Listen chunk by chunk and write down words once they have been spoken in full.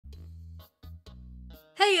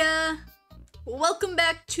Heya! Welcome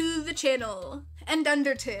back to the channel and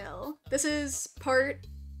Undertale. This is part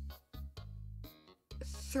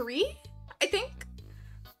 3, I think?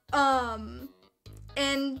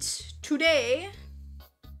 And today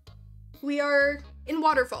we are in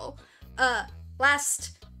Waterfall.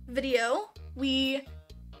 Last video we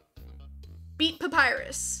beat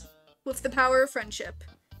Papyrus with the power of friendship.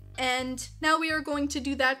 And now we are going to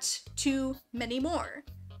do that to many more.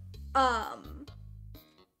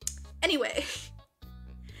 Anyway,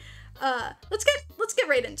 let's get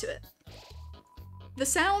right into it. The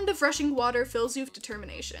sound of rushing water fills you with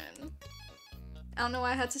determination. I don't know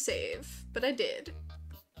why I had to save, but I did.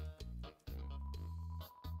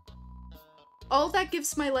 All that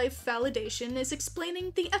gives my life validation is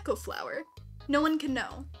explaining the echo flower. No one can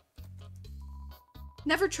know.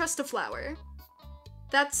 Never trust a flower.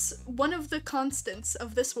 That's one of the constants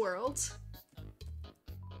of this world.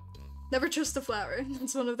 Never trust a flower.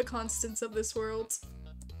 That's one of the constants of this world.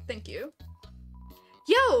 Thank you.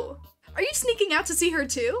 Yo! Are you sneaking out to see her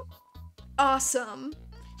too? Awesome.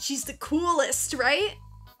 She's the coolest, right?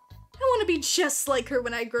 I want to be just like her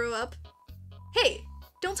when I grow up. Hey,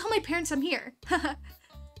 don't tell my parents I'm here.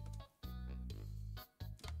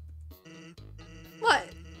 What?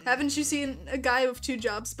 Haven't you seen a guy with 2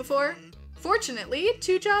 jobs before? Fortunately,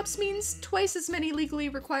 2 jobs means twice as many legally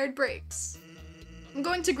required breaks. I'm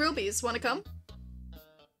going to Grillby's. Wanna come?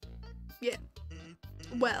 Yeah.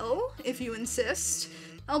 Well, if you insist,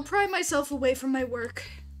 I'll pry myself away from my work.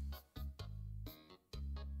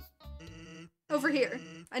 Over here.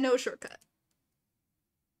 I know a shortcut.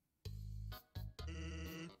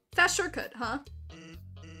 Fast shortcut, huh?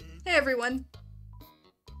 Hey everyone.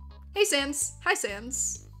 Hey Sans. Hi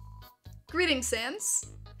Sans. Greetings Sans.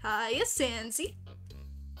 Hiya Sansy.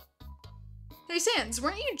 Hey Sans,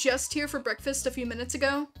 weren't you just here for breakfast a few minutes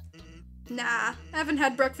ago? Nah, I haven't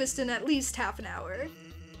had breakfast in at least half an hour.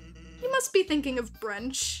 You must be thinking of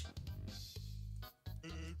brunch.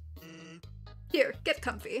 Here, get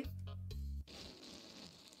comfy.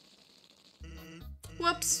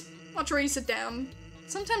 Whoops, watch where you sit down.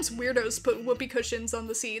 Sometimes weirdos put whoopee cushions on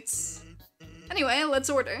the seats. Anyway, let's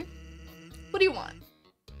order. What do you want?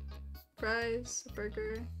 Fries, a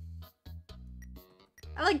burger.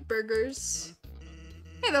 I like burgers.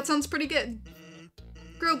 Hey, that sounds pretty good.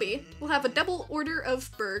 Groby, we'll have a double order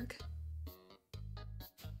of burg.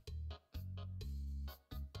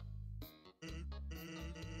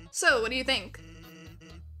 So, what do you think?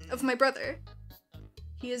 Of my brother?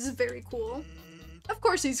 He is very cool. Of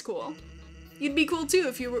course he's cool. You'd be cool too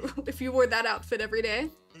if you wore that outfit every day.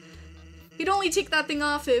 He'd only take that thing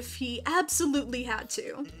off if he absolutely had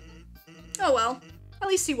to. Oh well, at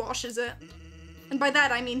least he washes it. And by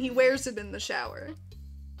that I mean he wears it in the shower.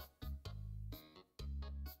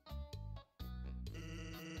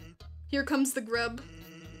 Here comes the grub.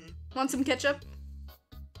 Want some ketchup?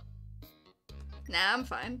 Nah, I'm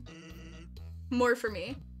fine. More for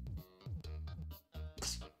me.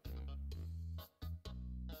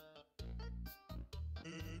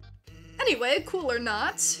 Anyway, cool or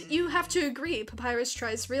not, you have to agree Papyrus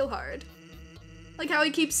tries real hard. Like how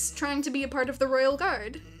he keeps trying to be a part of the Royal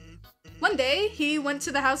Guard. One day, he went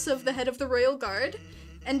to the house of the head of the Royal Guard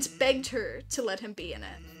and begged her to let him be in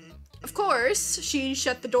it. Of course, she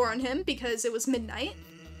shut the door on him because it was midnight,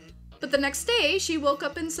 but the next day, she woke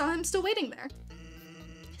up and saw him still waiting there.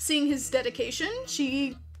 Seeing his dedication,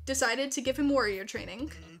 she decided to give him warrior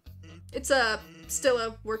training. It's still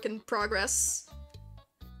a work in progress.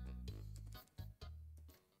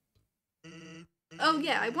 Oh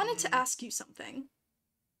yeah, I wanted to ask you something.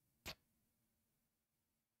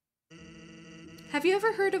 Have you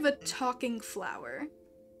ever heard of a talking flower?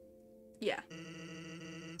 Yeah.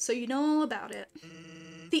 So you know all about it.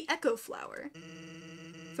 The echo flower.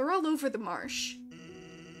 They're all over the marsh.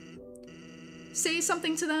 Say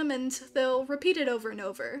something to them and they'll repeat it over and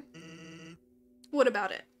over. What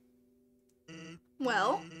about it?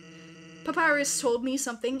 Well, Papyrus told me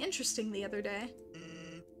something interesting the other day.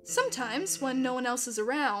 Sometimes, when no one else is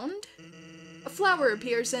around, a flower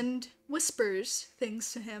appears and whispers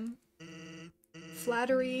things to him.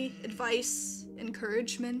 Flattery, advice,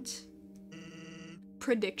 encouragement,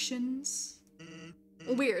 predictions.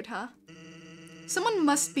 Weird, huh? Someone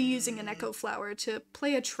must be using an echo flower to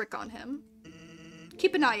play a trick on him.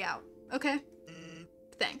 Keep an eye out, okay?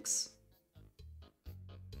 Thanks.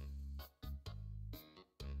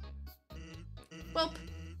 Welp,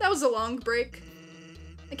 that was a long break.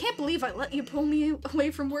 I can't believe I let you pull me away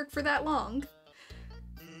from work for that long.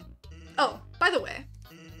 Oh, by the way,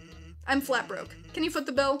 I'm flat broke. Can you foot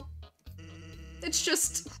the bill? It's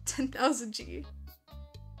just 10,000 G.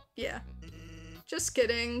 Yeah. Just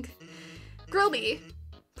kidding. Grillby,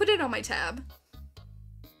 put it on my tab.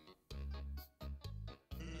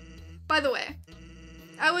 By the way,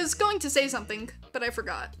 I was going to say something, but I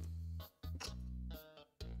forgot.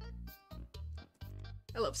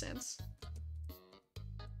 I love Sans.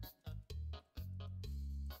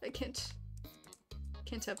 I can't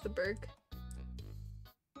have the Berg.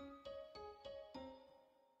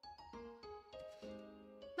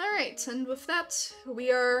 Alright, and with that,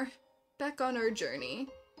 we are back on our journey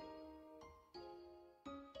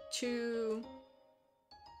to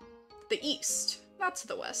the east, not to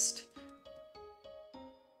the west.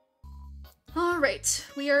 Alright,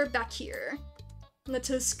 we are back here.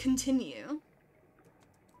 Let us continue.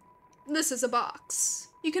 This is a box.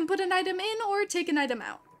 You can put an item in or take an item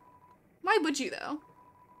out. Why would you, though?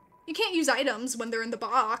 You can't use items when they're in the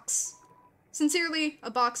box. Sincerely,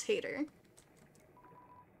 a box hater.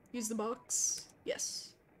 Use the box? Yes.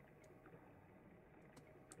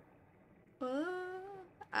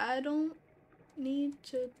 I don't need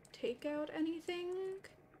to take out anything.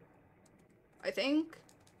 I think.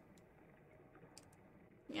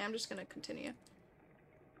 Yeah, I'm just gonna continue.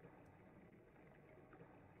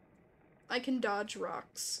 I can dodge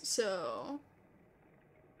rocks, so...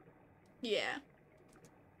 yeah.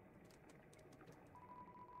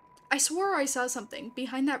 I swore I saw something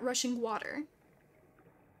behind that rushing water.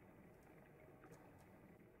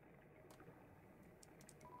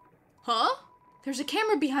 Huh? There's a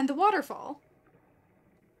camera behind the waterfall.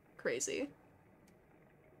 Crazy.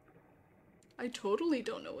 I totally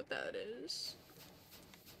don't know what that is.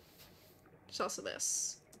 There's also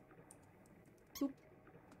this. Oop.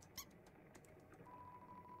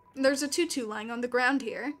 There's a tutu lying on the ground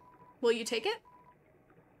here. Will you take it?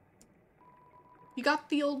 You got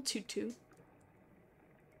the old tutu.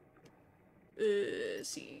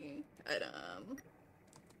 See. Item.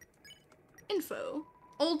 Info.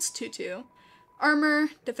 Old tutu. Armor,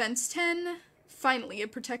 defense 10. Finally, a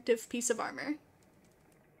protective piece of armor.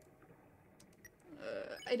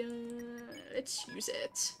 Item. Let's use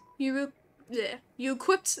it. You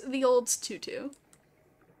equipped the old tutu.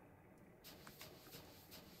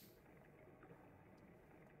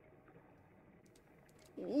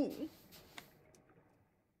 Ooh.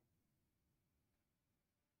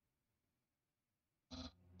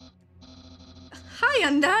 Hi,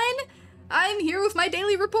 Undyne! I'm here with my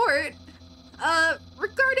daily report.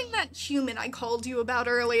 Regarding that human I called you about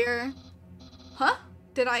earlier. Huh?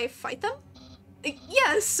 Did I fight them?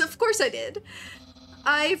 Yes, of course I did.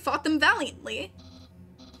 I fought them valiantly.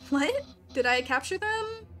 What? Did I capture them?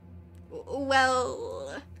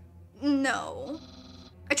 Well, no.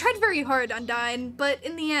 I tried very hard, Undyne, but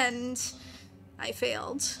in the end, I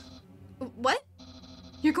failed. What?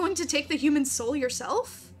 You're going to take the human soul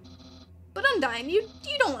yourself? But Undyne, you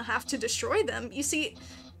don't have to destroy them. You see...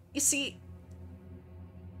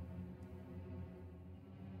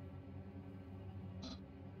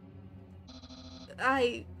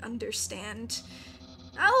 I understand.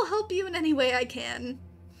 I'll help you in any way I can.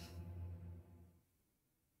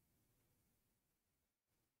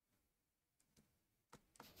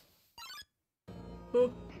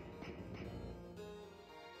 Oh.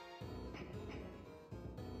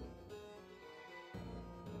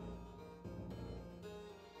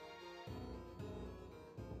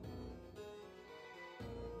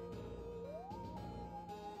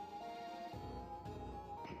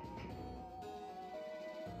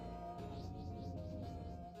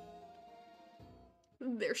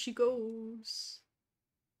 There she goes.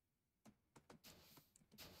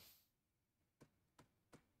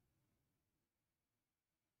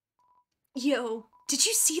 Yo, did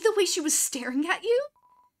you see the way she was staring at you?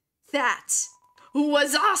 That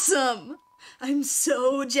was awesome! I'm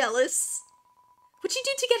so jealous. What'd you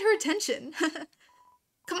do to get her attention?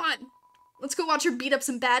 Come on, let's go watch her beat up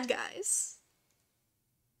some bad guys.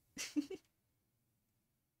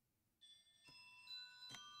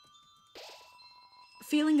 A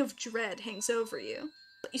feeling of dread hangs over you,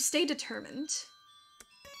 but you stay determined.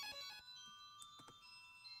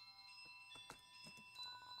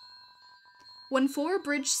 When 4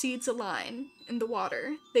 bridge seeds align in the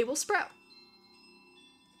water, they will sprout.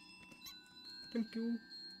 Thank you.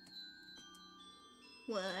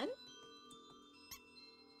 1,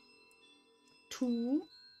 2,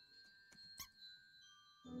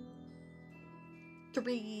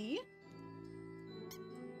 3,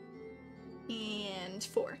 and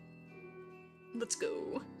 4. Let's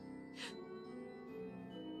go.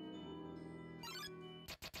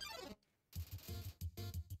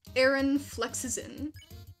 Aaron flexes in.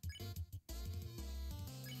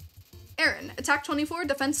 Aaron, attack 24,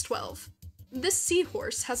 defense 12. This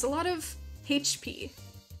seahorse has a lot of HP.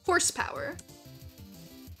 Horsepower.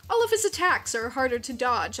 All of his attacks are harder to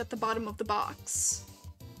dodge at the bottom of the box.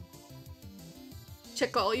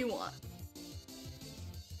 Check all you want.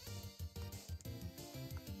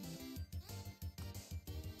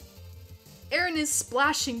 Aaron is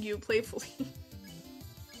splashing you playfully.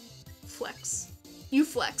 Flex. You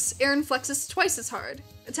flex. Aaron flexes twice as hard.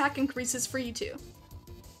 Attack increases for you too.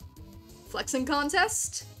 Flexing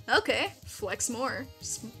contest? Okay, flex more.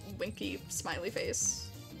 Winky smiley face.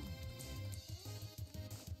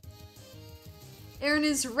 Aaron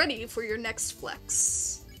is ready for your next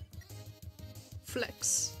flex.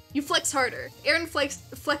 Flex. You flex harder. Aaron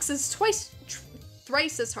flexes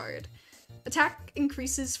thrice as hard. Attack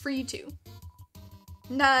increases for you too.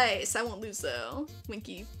 Nice, I won't lose though.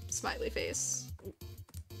 Winky smiley face.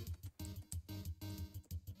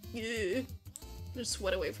 Yeah. Just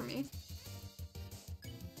wet away from me.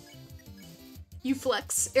 You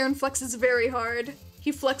flex. Aaron flexes very hard.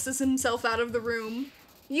 He flexes himself out of the room.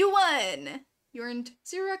 You won! You earned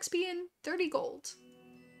 0 XP and 30 gold.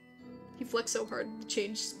 He flexed so hard, the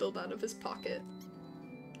change spilled out of his pocket.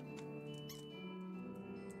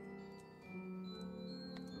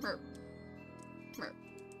 Merp. Merp.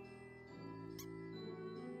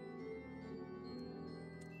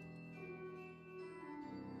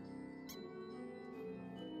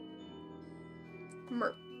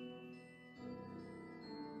 Merp.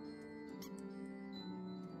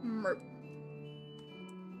 Merp.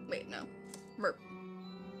 Wait, no. Merp.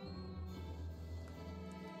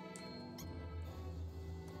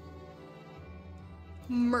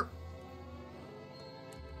 Merp.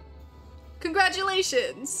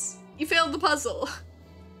 Congratulations! You failed the puzzle.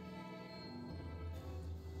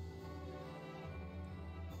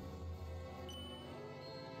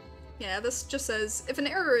 Yeah, this just says, if an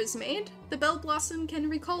error is made, the Bell Blossom can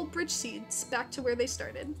recall bridge seeds back to where they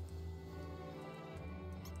started.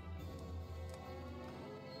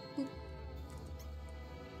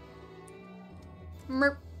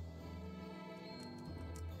 Merp.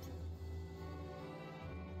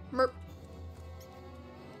 Merp.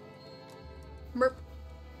 Merp.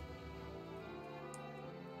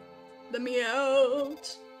 Let me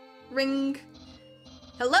out. Ring.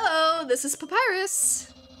 Hello, this is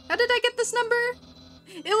Papyrus. How did I get this number?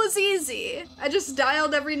 It was easy. I just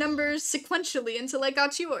dialed every number sequentially until I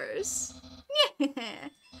got yours.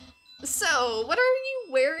 So, what are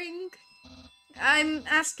you wearing? I'm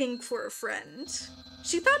asking for a friend.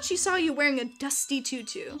 She thought she saw you wearing a dusty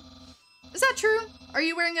tutu. Is that true? Are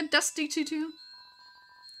you wearing a dusty tutu?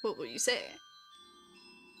 What will you say?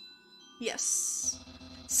 Yes.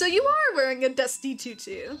 So you are wearing a dusty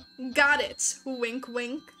tutu. Got it. Wink,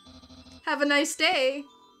 wink. Have a nice day.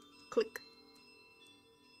 Click.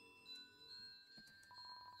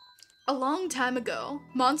 A long time ago,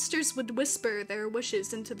 monsters would whisper their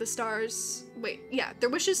wishes into the stars. Wait, yeah, their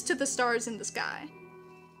wishes to the stars in the sky.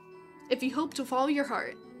 If you hoped with all your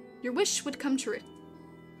heart, your wish would come true.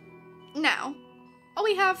 Now, all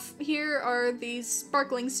we have here are these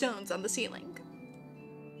sparkling stones on the ceiling.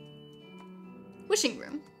 Wishing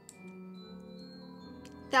room.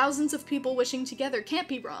 Thousands of people wishing together can't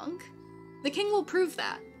be wrong. The king will prove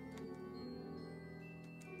that.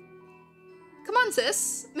 Come on,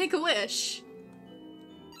 sis. Make a wish.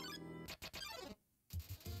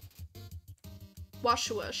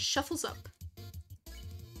 Washua shuffles up.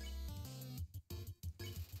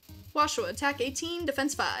 Washua, attack 18,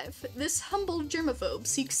 defense 5. This humble germaphobe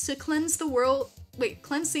seeks to cleanse the world. Wait,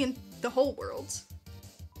 cleanse the whole world.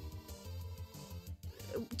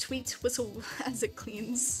 Tweet whistle as it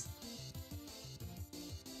cleans.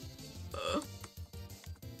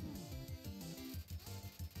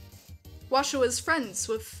 Washua is friends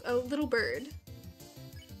with a little bird.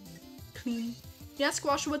 Clean. You ask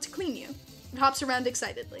Washua to clean you. It hops around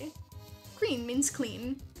excitedly. Green means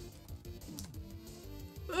clean.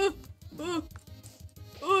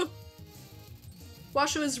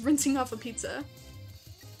 Washua is rinsing off a pizza.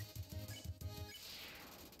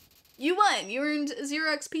 You won! You earned 0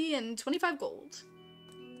 XP and 25 gold.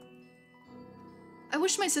 I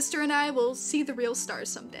wish my sister and I will see the real stars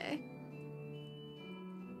someday.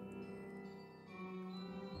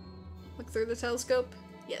 Look through the telescope?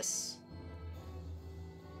 Yes.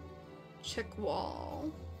 Check wall.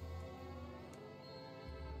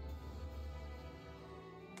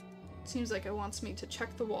 Seems like it wants me to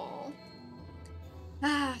check the wall.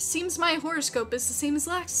 Ah, seems my horoscope is the same as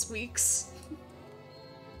last week's.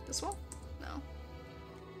 This wall? No.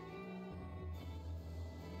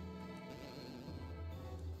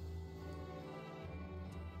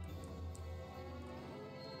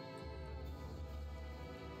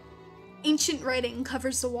 Ancient writing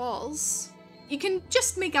covers the walls. You can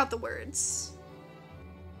just make out the words.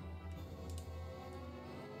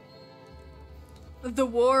 The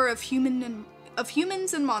war of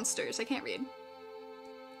humans and monsters. I can't read.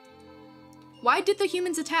 Why did the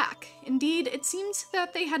humans attack? Indeed, it seems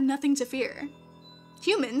that they had nothing to fear.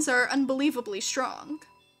 Humans are unbelievably strong.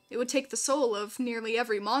 It would take the soul of nearly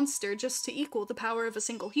every monster just to equal the power of a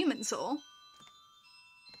single human soul.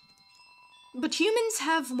 But humans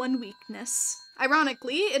have one weakness.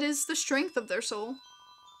 Ironically, it is the strength of their soul.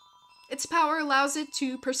 Its power allows it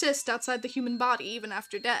to persist outside the human body even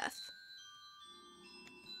after death.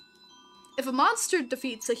 If a monster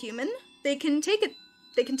defeats a human, they can take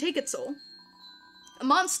its soul. A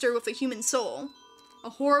monster with a human soul, a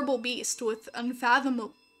horrible beast with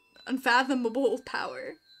unfathomable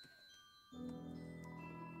power.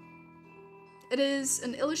 It is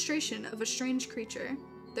an illustration of a strange creature.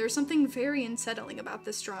 There is something very unsettling about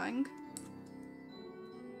this drawing.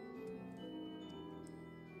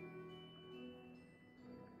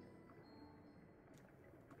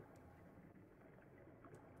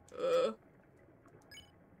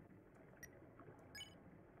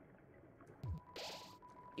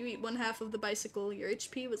 You eat 1/2 of the bicycle, your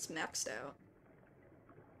HP was maxed out.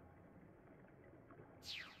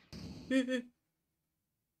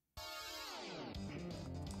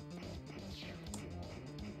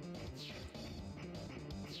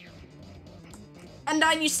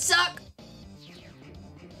 Undyne, you suck!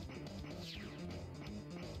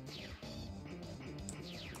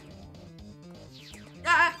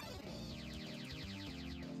 Ah!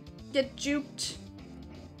 Get juked.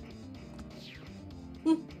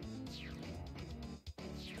 Ooh.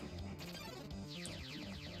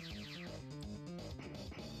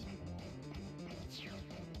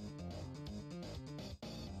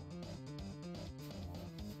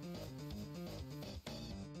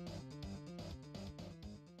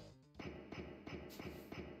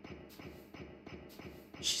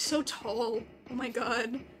 She's so tall. Oh my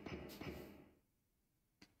god.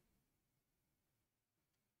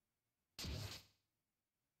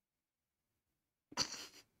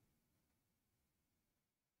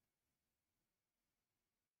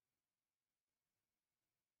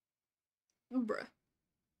 Bruh.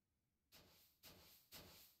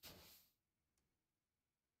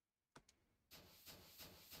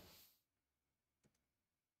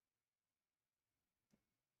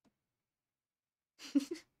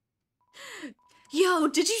 Yo,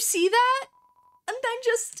 did you see that? Undyne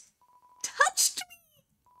just touched me.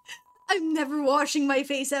 I'm never washing my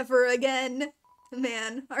face ever again.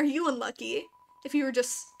 Man, are you unlucky? If you were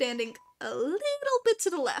just standing a little bit to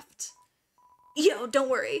the left. Yo, don't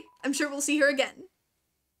worry. I'm sure we'll see her again.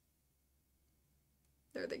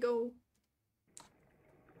 There they go.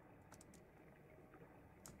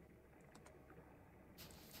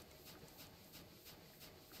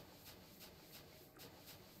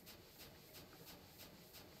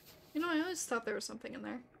 You know, I always thought there was something in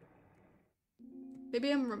there. Maybe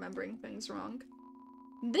I'm remembering things wrong.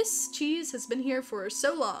 This cheese has been here for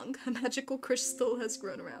so long, a magical crystal has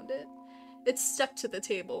grown around it. It's stuck to the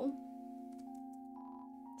table.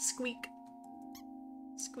 Squeak.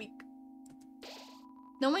 Squeak.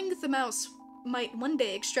 Knowing that the mouse might one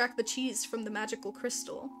day extract the cheese from the magical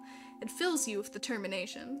crystal, it fills you with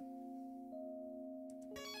determination.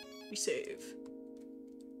 We save.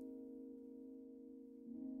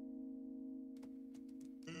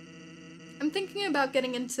 I'm thinking about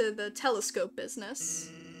getting into the telescope business.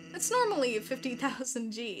 It's normally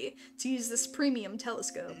 50,000 G to use this premium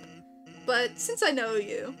telescope. But since I know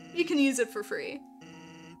you, you can use it for free.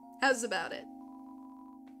 How's about it?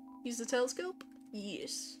 Use the telescope?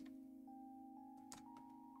 Yes.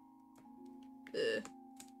 There's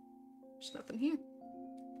nothing here.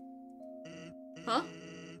 Huh?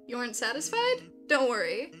 You aren't satisfied? Don't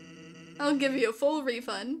worry. I'll give you a full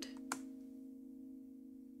refund.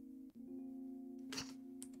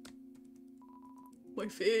 My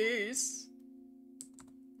face.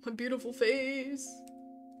 My beautiful face.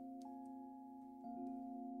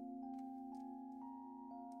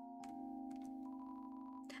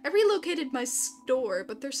 I relocated my store,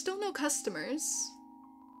 but there's still no customers.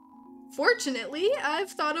 Fortunately, I've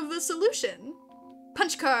thought of the solution.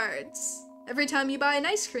 Punch cards. Every time you buy an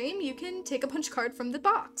ice cream, you can take a punch card from the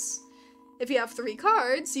box. If you have 3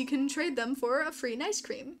 cards, you can trade them for a free ice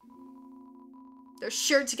cream. They're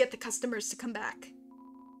sure to get the customers to come back.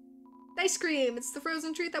 Ice cream, it's the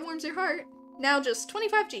frozen treat that warms your heart. Now just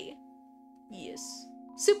 25G. Yes.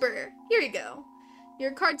 Super, here you go.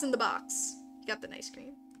 Your card's in the box. You got the ice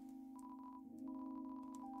cream.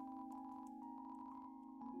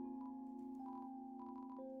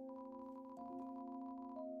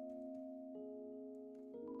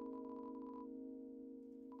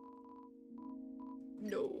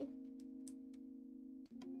 No.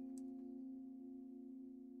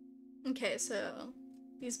 Okay, so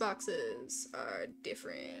these boxes are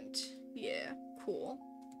different. Yeah, cool.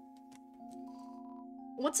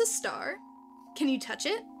 What's a star? Can you touch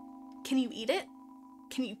it? Can you eat it?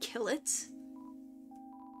 Can you kill it?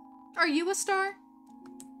 Are you a star?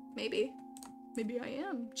 Maybe. Maybe I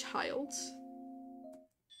am, child.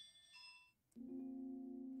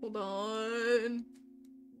 Hold on.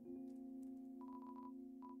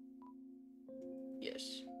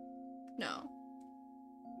 Yes. No.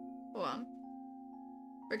 Hold on.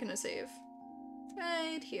 Where can I save?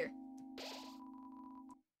 Right here.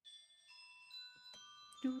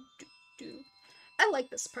 Do, do, do. I like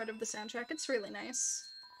this part of the soundtrack. It's really nice.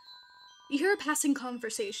 You hear a passing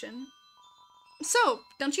conversation. So,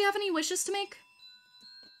 don't you have any wishes to make?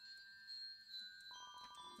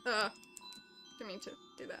 Didn't mean to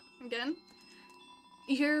do that again.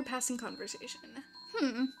 You hear a passing conversation.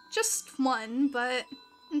 Just one, but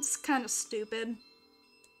it's kind of stupid.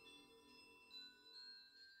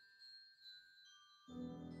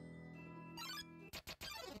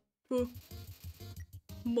 Ooh.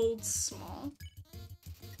 Mold small.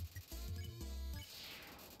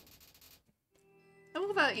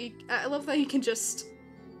 I love that you can just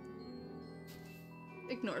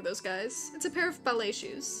ignore those guys. It's a pair of ballet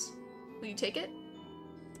shoes. Will you take it?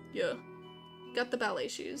 Yeah. Got the ballet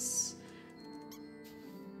shoes.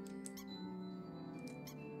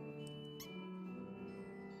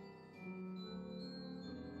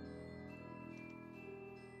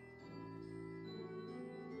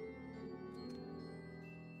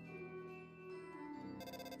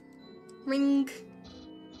 Ring.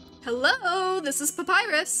 Hello, this is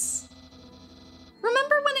Papyrus.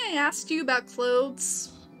 Remember when I asked you about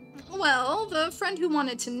clothes? Well, the friend who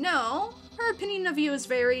wanted to know, her opinion of you is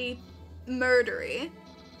very murdery.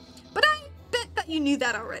 But I bet that you knew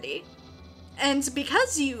that already. And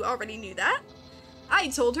because you already knew that, I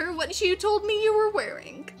told her what you told me you were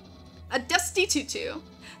wearing. A dusty tutu.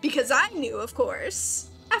 Because I knew, of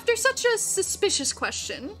course. After such a suspicious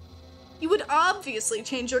question, you would obviously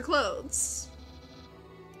change your clothes.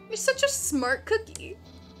 You're such a smart cookie.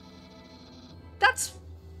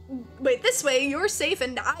 Wait, this way you're safe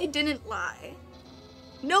and I didn't lie.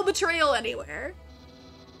 No betrayal anywhere.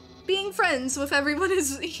 Being friends with everyone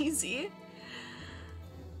is easy.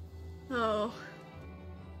 Oh.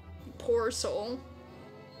 Poor soul.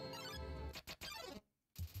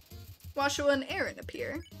 Washua and Aaron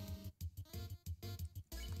appear.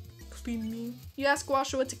 Clean me. You ask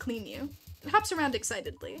Washua to clean you. It hops around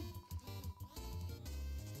excitedly.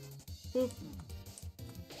 Oh.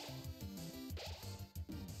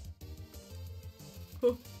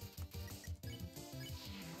 Oh.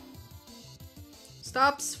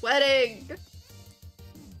 Stop sweating!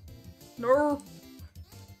 No!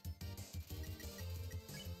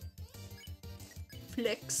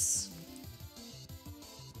 Flex.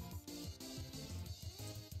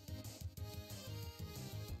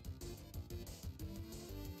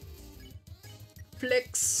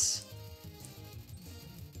 Flex.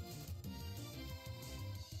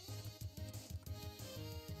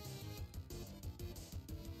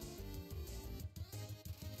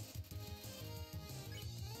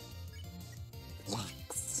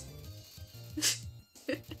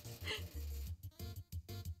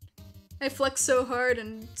 I flexed so hard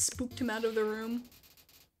and spooked him out of the room.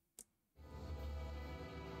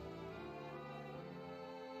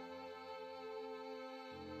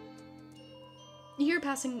 You're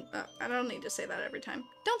passing. I don't need to say that every time.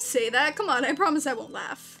 Don't say that. Come on, I promise I won't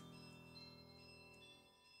laugh.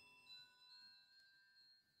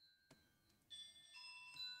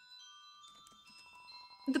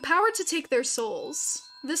 The power to take their souls.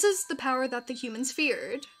 This is the power that the humans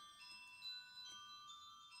feared.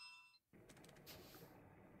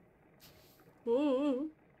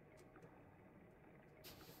 Ooh.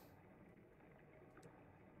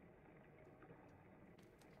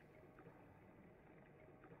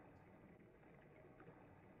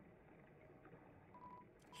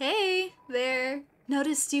 Hey there.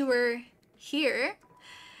 Noticed you were here.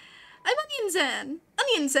 I'm Onion-san.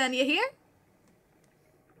 Onion-san, you here?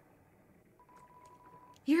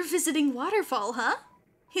 You're visiting Waterfall, huh?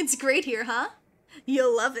 It's great here, huh?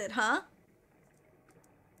 You'll love it, huh?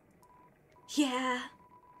 Yeah,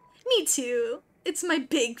 me too. It's my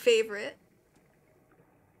big favorite.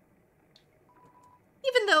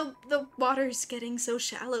 Even though the water's getting so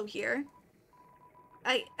shallow here.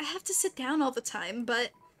 I have to sit down all the time, but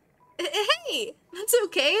hey, that's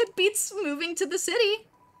okay. It beats moving to the city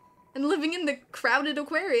and living in the crowded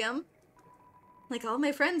aquarium, like all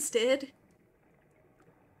my friends did.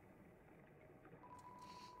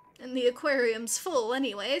 And the aquarium's full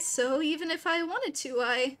anyway, so even if I wanted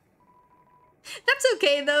to, That's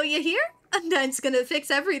okay though, you hear? Undyne's gonna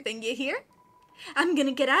fix everything, you hear? I'm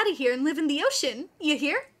gonna get out of here and live in the ocean, you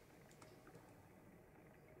hear?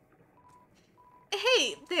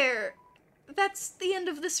 Hey, there. That's the end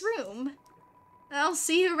of this room. I'll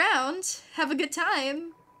see you around. Have a good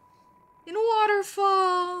time. In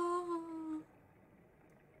Waterfall.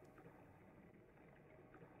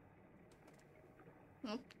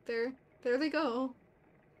 Oh, there they go.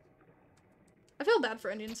 I feel bad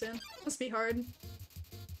for Undyne. Must be hard.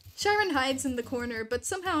 Sharon hides in the corner, but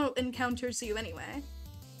somehow encounters you anyway.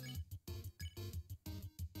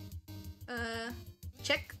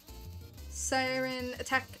 Check. Siren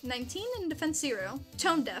attack 19 and defense 0.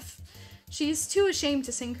 Tone deaf. She's too ashamed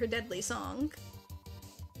to sing her deadly song.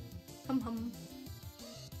 Hum hum.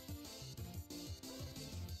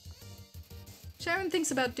 Sharon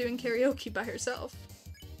thinks about doing karaoke by herself.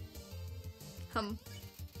 Hum.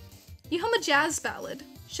 You hum a jazz ballad.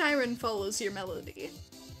 Sharon follows your melody.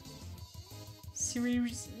 Siri,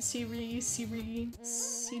 see me.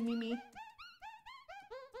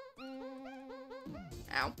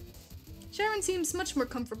 Ow. Sharon seems much more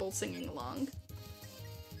comfortable singing along.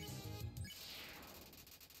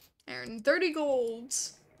 Earn 30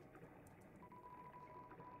 golds.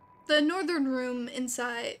 The northern room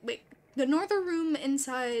inside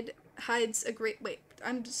hides a great- wait,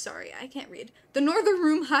 I'm sorry, I can't read. The northern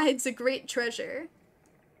room hides a great treasure.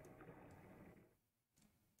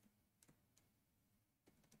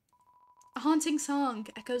 A haunting song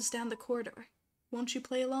echoes down the corridor. Won't you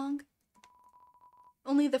play along?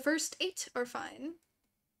 Only the first 8 are fine.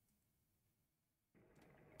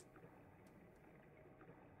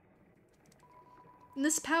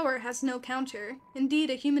 This power has no counter. Indeed,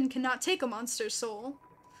 a human cannot take a monster's soul.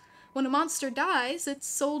 When a monster dies, its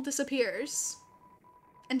soul disappears.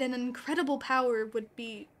 And an incredible power would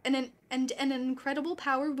be an incredible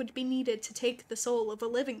power would be needed to take the soul of a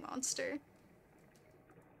living monster.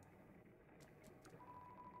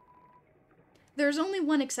 There's only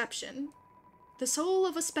one exception. The soul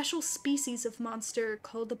of a special species of monster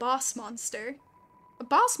called a boss monster. A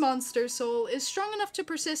boss monster's soul is strong enough to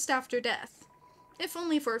persist after death, if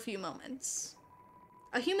only for a few moments.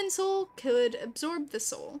 A human soul could absorb the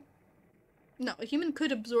soul. No, a human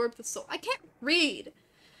could absorb the soul. I can't read!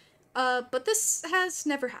 But this has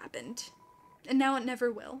never happened. And now it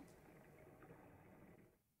never will.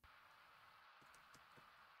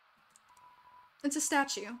 It's a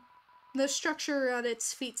statue. The structure at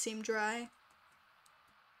its feet seemed dry.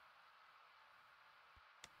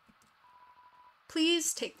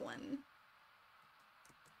 Please take one.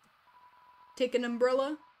 Take an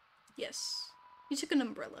umbrella? Yes. You took an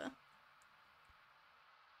umbrella.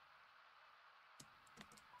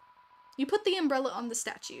 You put the umbrella on the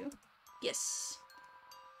statue. Yes.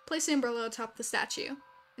 Place the umbrella atop the statue.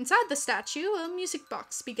 Inside the statue, a music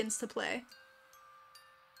box begins to play.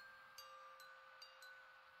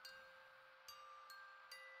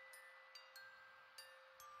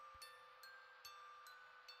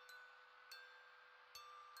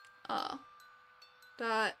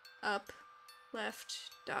 Dot, up, left,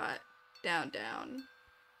 dot, down, down.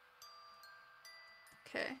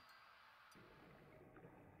 Okay.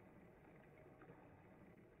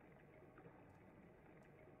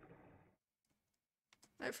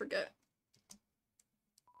 I forget.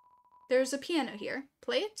 There's a piano here.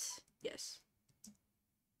 Play it? Yes.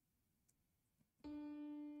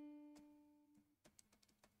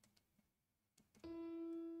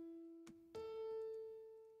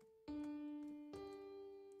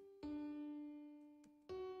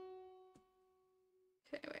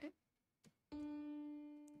 Okay, wait.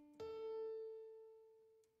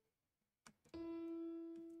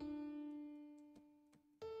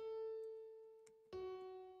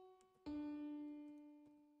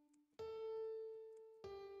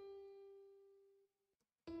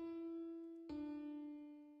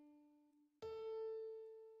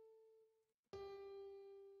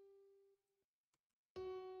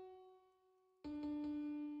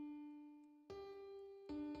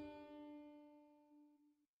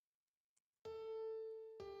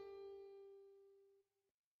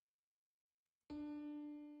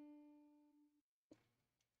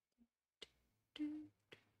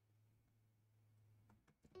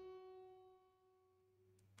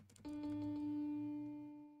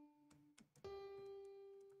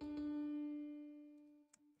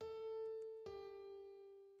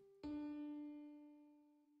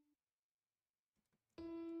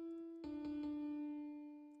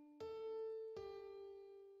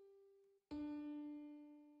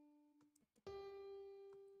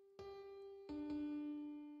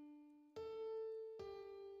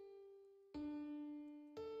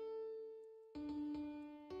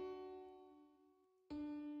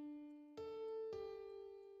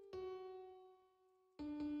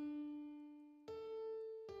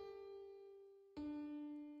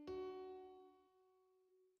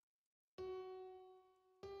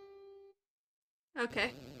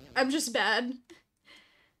 Okay. I'm just bad.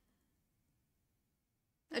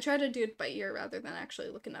 I try to do it by ear rather than actually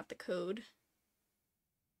looking at the code.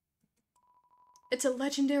 It's a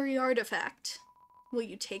legendary artifact. Will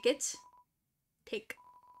you take it? Take.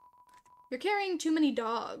 You're carrying too many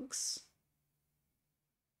dogs.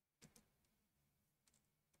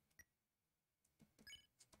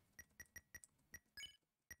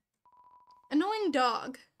 Annoying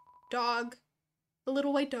dog. Dog. A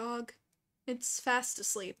little white dog. It's fast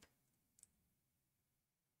asleep.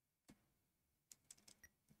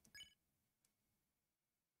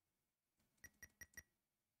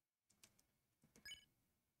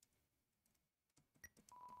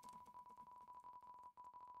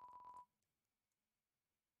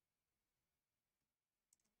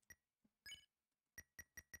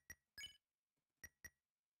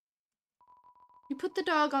 You put the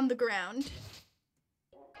dog on the ground.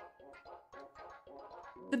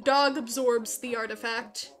 The dog absorbs the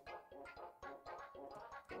artifact.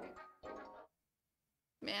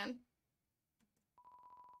 Man.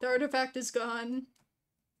 The artifact is gone.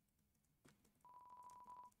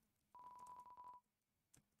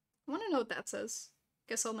 I want to know what that says.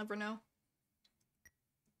 Guess I'll never know.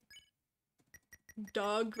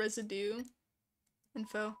 Dog residue.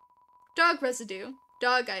 Info. Dog residue.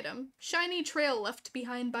 Dog item. Shiny trail left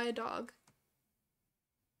behind by a dog.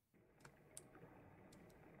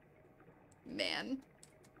 Man.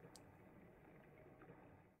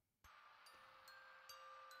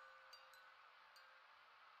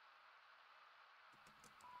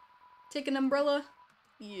 Take an umbrella?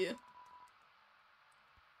 Yeah.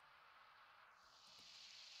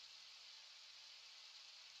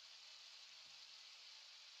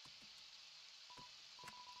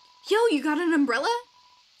 Yo, you got an umbrella?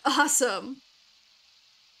 Awesome.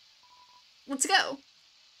 Let's go.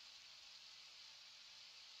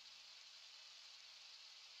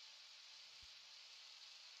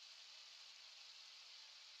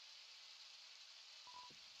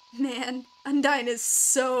 Man, Undyne is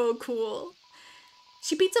so cool.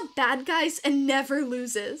 She beats up bad guys and never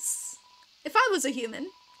loses. If I was a human,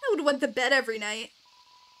 I would have went to bed every night,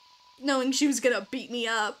 knowing she was gonna beat me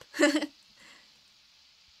up.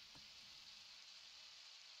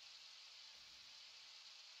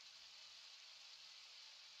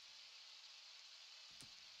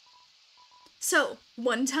 So,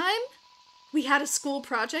 one time, we had a school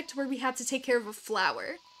project where we had to take care of a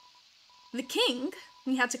flower. The king,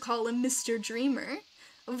 we had to call him Mr. Dreamer,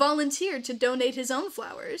 volunteered to donate his own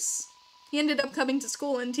flowers. He ended up coming to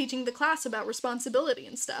school and teaching the class about responsibility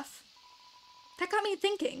and stuff. That got me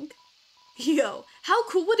thinking. Yo, how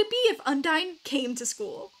cool would it be if Undyne came to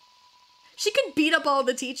school? She could beat up all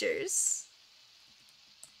the teachers.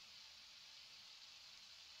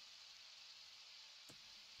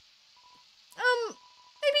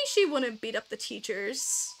 Maybe she wouldn't beat up the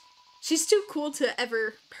teachers. She's too cool to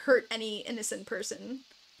ever hurt any innocent person.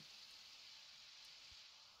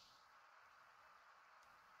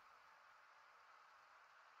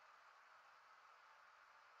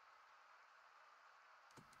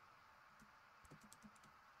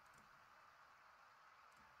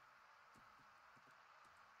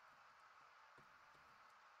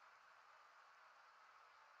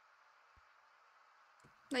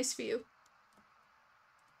 Nice view.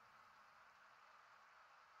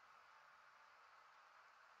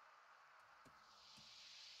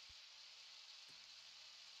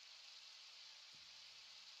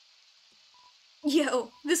 Yo,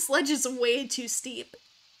 this ledge is way too steep.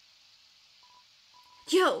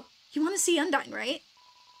 Yo, you want to see Undyne, right?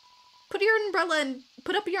 Put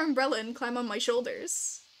up your umbrella and climb on my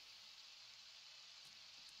shoulders.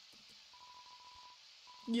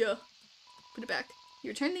 Yeah. Put it back. You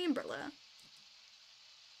return the umbrella.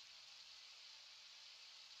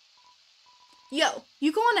 Yo,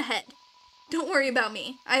 you go on ahead. Don't worry about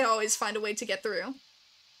me. I always find a way to get through.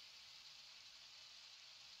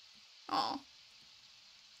 Aw.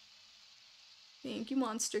 Thank you,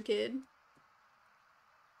 monster kid.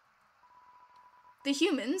 The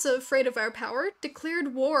humans, afraid of our power,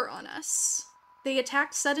 declared war on us. They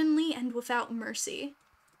attacked suddenly and without mercy.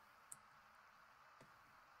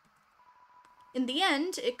 In the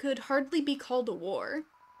end, it could hardly be called a war.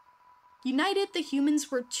 United, the humans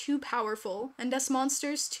were too powerful, and us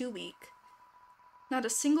monsters too weak. Not a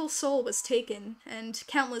single soul was taken, and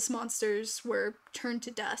countless monsters were turned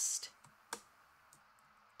to dust.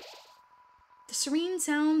 The serene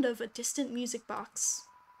sound of a distant music box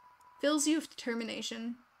fills you with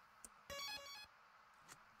determination.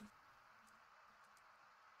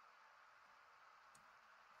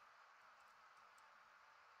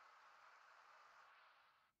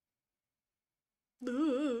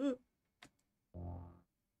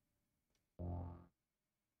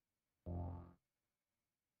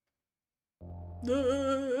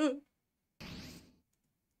 You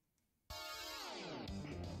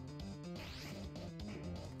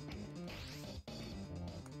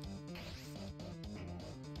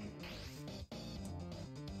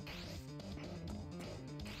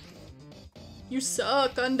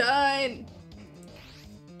suck, Undyne!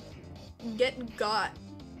 Get got.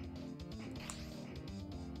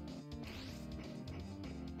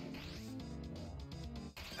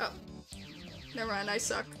 Oh. Never mind, I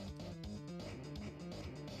suck.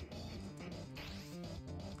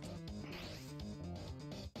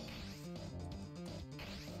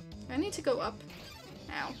 I need to go up.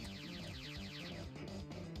 Ow.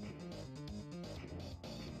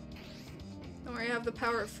 Don't worry, I have the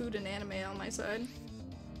power of food and anime on my side.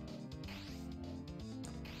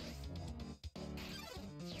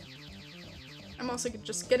 I'm also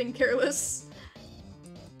just getting careless.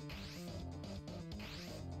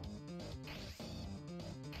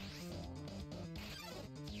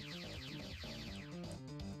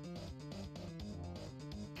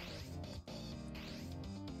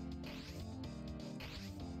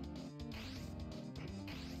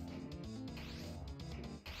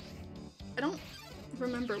 I don't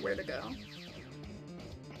remember where to go.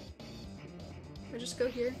 I just go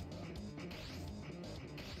here.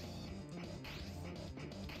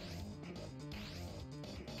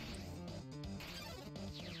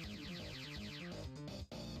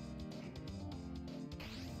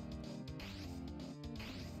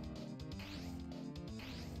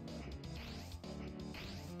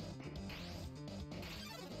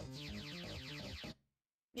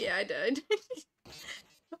 Yeah, I died.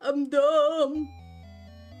 I'm dumb.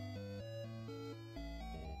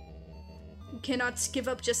 You cannot give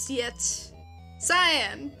up just yet.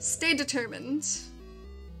 Cyan, stay determined.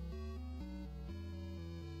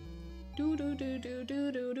 Do do do do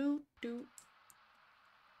do do do do.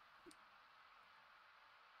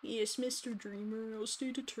 Yes, Mr. Dreamer, I'll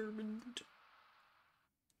stay determined.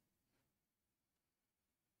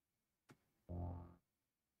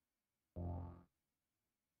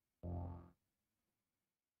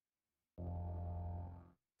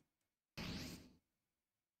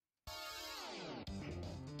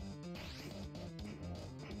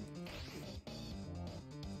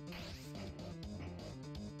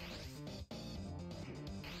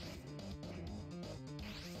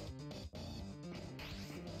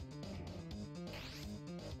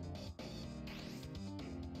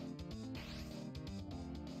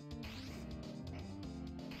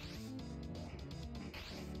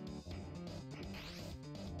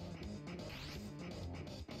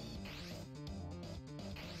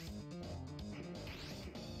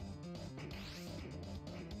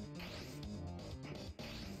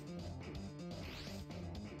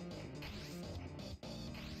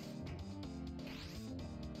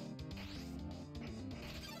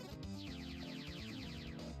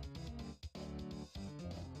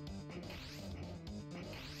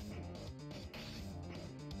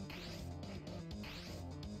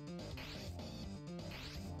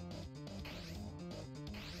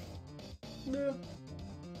 No.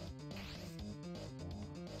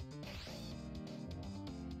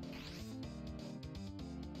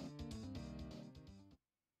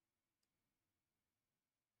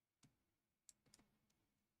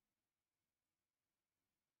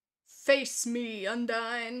 Face me,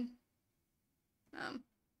 Undyne.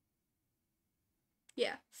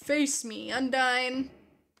 Yeah. Face me, Undyne.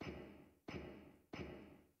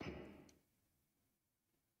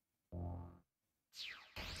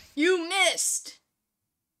 You missed!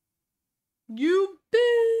 You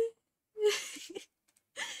bitch!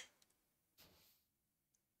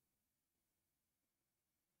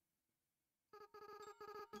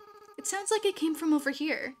 It sounds like it came from over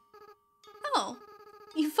here. Oh,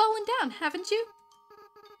 you've fallen down, haven't you?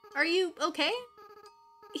 Are you okay?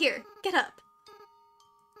 Here, get up.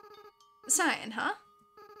 Cyan, huh?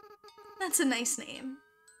 That's a nice name.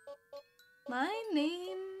 My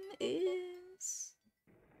name is...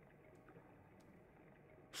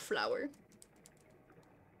 Flower.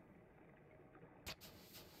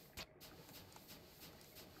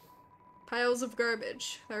 Piles of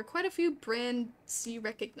garbage. There are quite a few brands you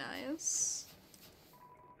recognize.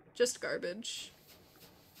 Just garbage.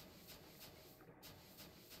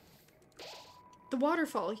 The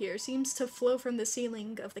waterfall here seems to flow from the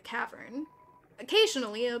ceiling of the cavern.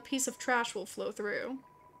 Occasionally, a piece of trash will flow through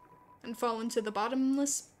and fall into the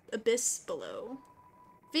bottomless abyss below.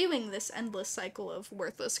 Viewing this endless cycle of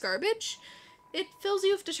worthless garbage, it fills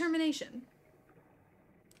you with determination.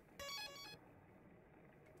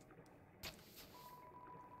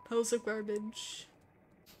 Piles of garbage.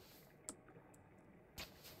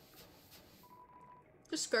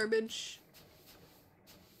 Just garbage.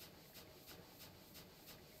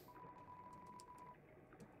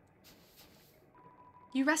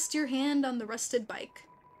 You rest your hand on the rusted bike.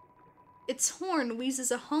 Its horn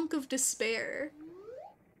wheezes a honk of despair.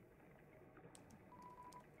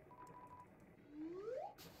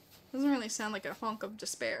 Doesn't really sound like a honk of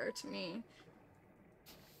despair to me.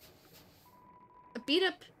 A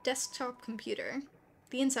beat-up desktop computer.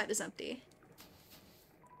 The inside is empty.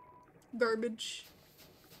 Garbage.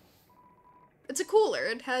 It's a cooler.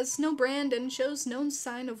 It has no brand and shows no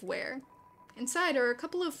sign of wear. Inside are a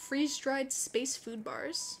couple of freeze-dried space food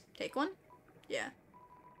bars. Take one? Yeah.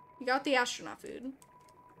 You got the astronaut food.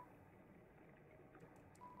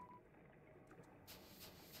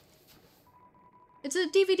 It's a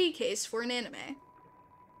DVD case for an anime.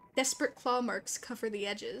 Desperate claw marks cover the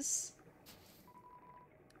edges.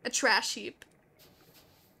 A trash heap.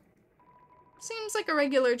 Seems like a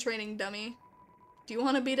regular training dummy. Do you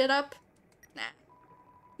want to beat it up? Nah.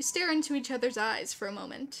 You stare into each other's eyes for a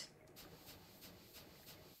moment.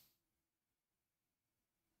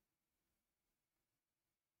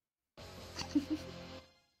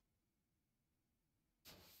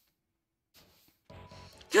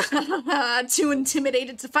 Too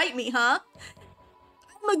intimidated to fight me, huh?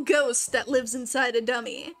 I'm a ghost that lives inside a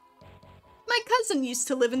dummy. My cousin used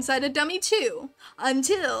to live inside a dummy too,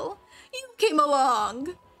 until you came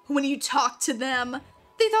along. When you talked to them,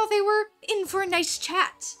 they thought they were in for a nice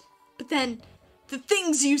chat. But then, the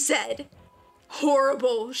things you said,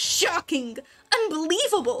 horrible, shocking,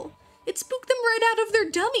 unbelievable, it spooked them right out of their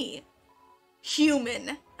dummy.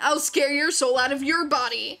 Human, I'll scare your soul out of your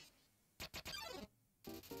body.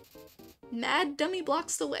 Mad dummy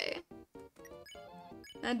blocks the way.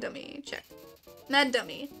 Mad dummy, check. Mad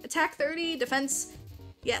dummy, attack 30, defense,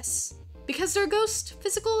 yes. Because they're a ghost,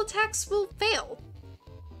 physical attacks will fail.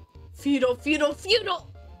 Feudal, feudal, feudal!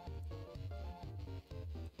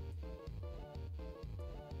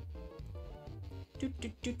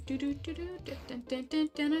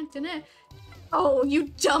 Oh,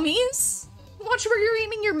 you dummies! Watch where you're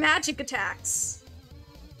aiming your magic attacks.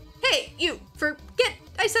 Hey, you, forget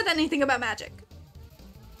I said anything about magic.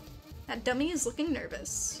 That dummy is looking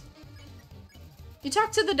nervous. You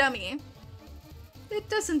talk to the dummy. It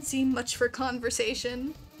doesn't seem much for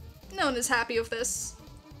conversation. No one is happy with this.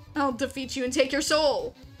 I'll defeat you and take your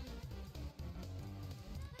soul.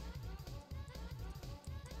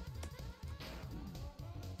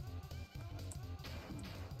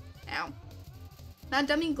 Ow. That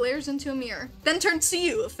dummy glares into a mirror, then turns to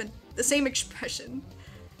you with the same expression.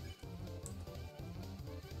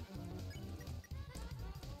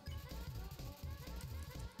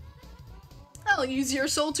 I'll use your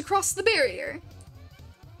soul to cross the barrier.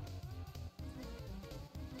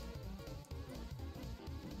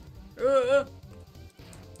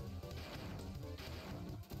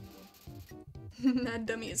 That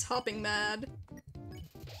dummy is hopping mad.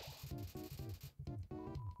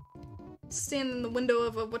 Stand in the window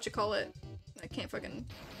of a whatchamacallit. I can't fucking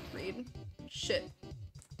read. Shit.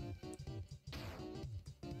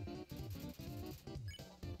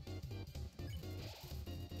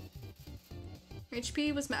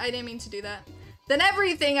 HP was I didn't mean to do that. Then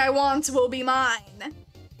everything I want will be mine.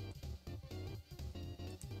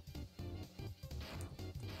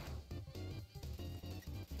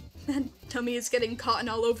 That dummy is getting cotton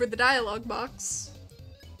all over the dialogue box.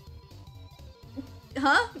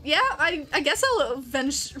 Huh? Yeah, I guess I'll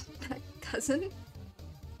avenge that cousin.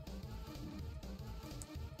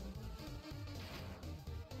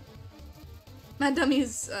 My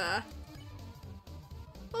dummy's,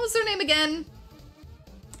 what was their name again?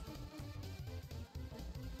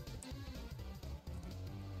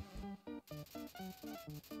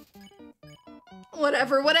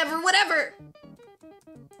 Whatever, whatever, whatever!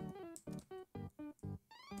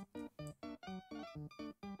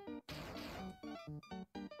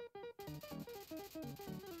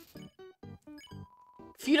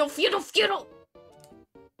 Feudal, feudal, feudal!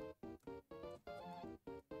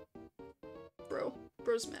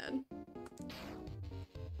 Bro's mad.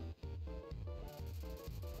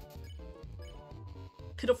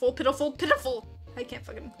 Pitiful, pitiful, pitiful! I can't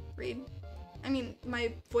fucking read. I mean,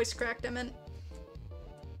 my voice cracked, I meant.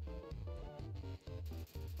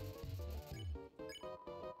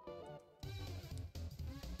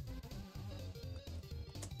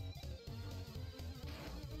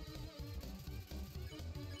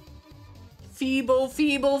 Feeble,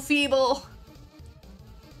 feeble, feeble.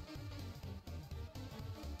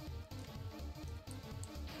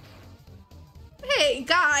 Hey,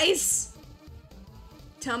 guys!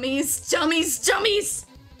 Dummies, dummies, dummies!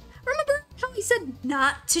 Remember how he said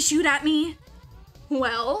not to shoot at me?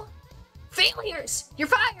 Well, failures! You're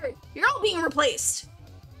fired! You're all being replaced!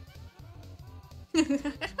 Now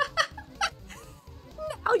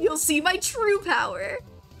you'll see my true power.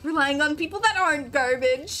 Relying on people that aren't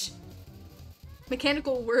garbage.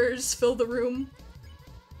 Mechanical whirs fill the room.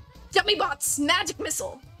 Dummy bots, magic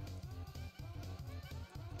missile.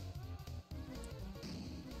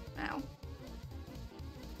 Ow.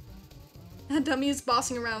 That dummy is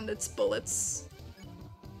bossing around its bullets.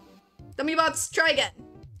 Dummy bots, try again.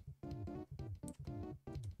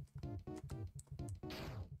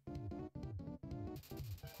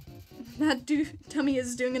 That dummy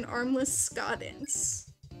is doing an armless ska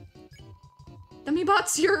dance. Dummy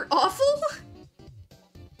bots, you're awful?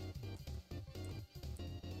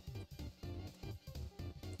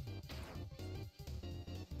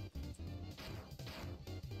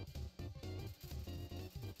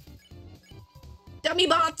 Dummy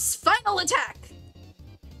bots, final attack!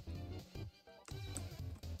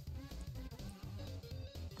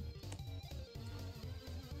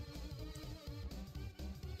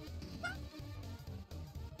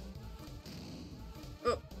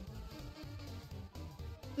 Oh.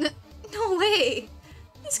 No way!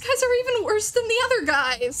 These guys are even worse than the other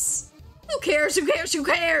guys! Who cares, who cares, who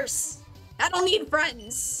cares? I don't need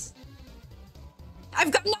friends!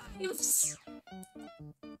 I've got knives!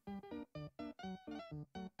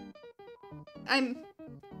 I'm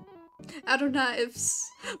out of knives.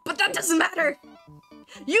 But that doesn't matter!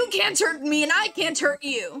 You can't hurt me and I can't hurt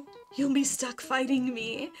you! You'll be stuck fighting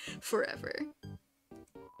me forever.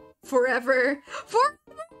 Forever. Forever!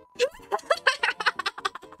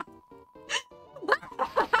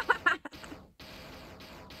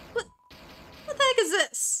 What the heck is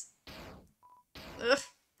this? Ugh,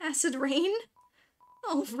 acid rain?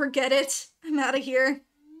 Oh, forget it. I'm out of here.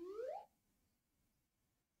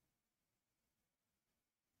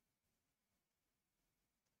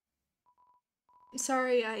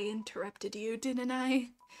 Sorry I interrupted you, didn't I?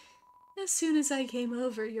 As soon as I came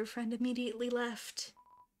over, your friend immediately left.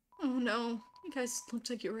 Oh no, you guys looked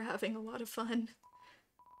like you were having a lot of fun.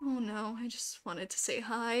 Oh no, I just wanted to say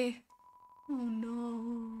hi. Oh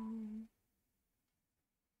no.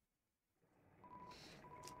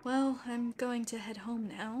 Well, I'm going to head home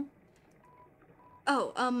now.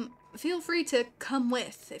 Oh, feel free to come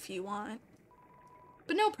with if you want.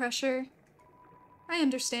 But no pressure. I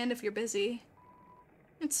understand if you're busy.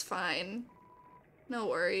 It's fine. No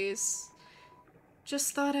worries.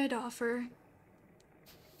 Just thought I'd offer.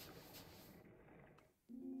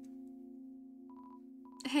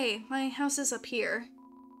 Hey, my house is up here.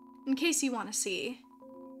 In case you want to see.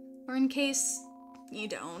 Or in case you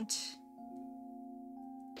don't.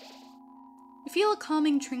 You feel a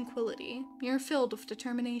calming tranquility. You're filled with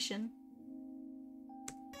determination.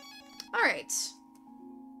 Alright.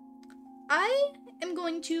 I am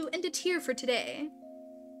going to end it here for today.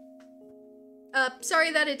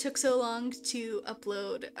 Sorry that it took so long to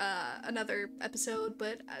upload another episode,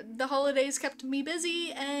 but the holidays kept me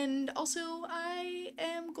busy, and also I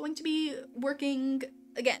am going to be working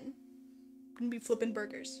again. I'm gonna be flipping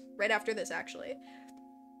burgers right after this, actually.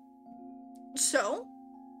 So,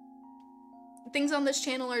 things on this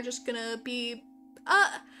channel are just gonna be,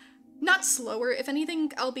 not slower. If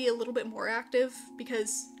anything, I'll be a little bit more active,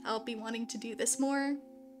 because I'll be wanting to do this more,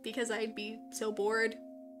 because I'd be so bored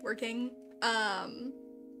working.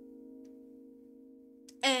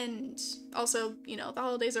 And also, you know, the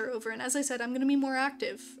holidays are over, and as I said, I'm gonna be more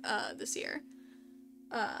active, this year.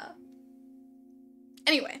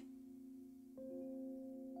 Anyway.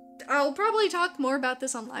 I'll probably talk more about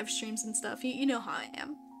this on live streams and stuff, you know how I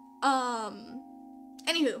am.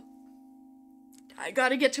 Anywho. I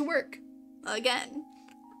gotta get to work. Again.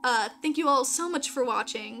 Thank you all so much for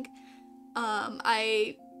watching.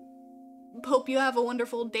 I hope you have a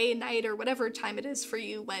wonderful day, night, or whatever time it is for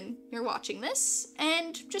you when you're watching this.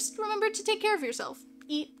 And just remember to take care of yourself.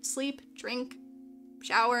 Eat, sleep, drink,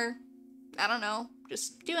 shower. I don't know.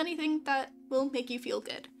 Just do anything that will make you feel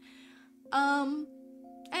good.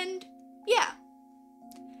 And yeah.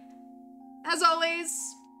 As always,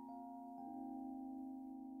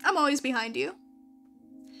 I'm always behind you.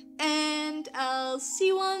 And I'll see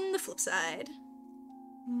you on the flip side.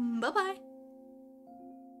 Bye-bye.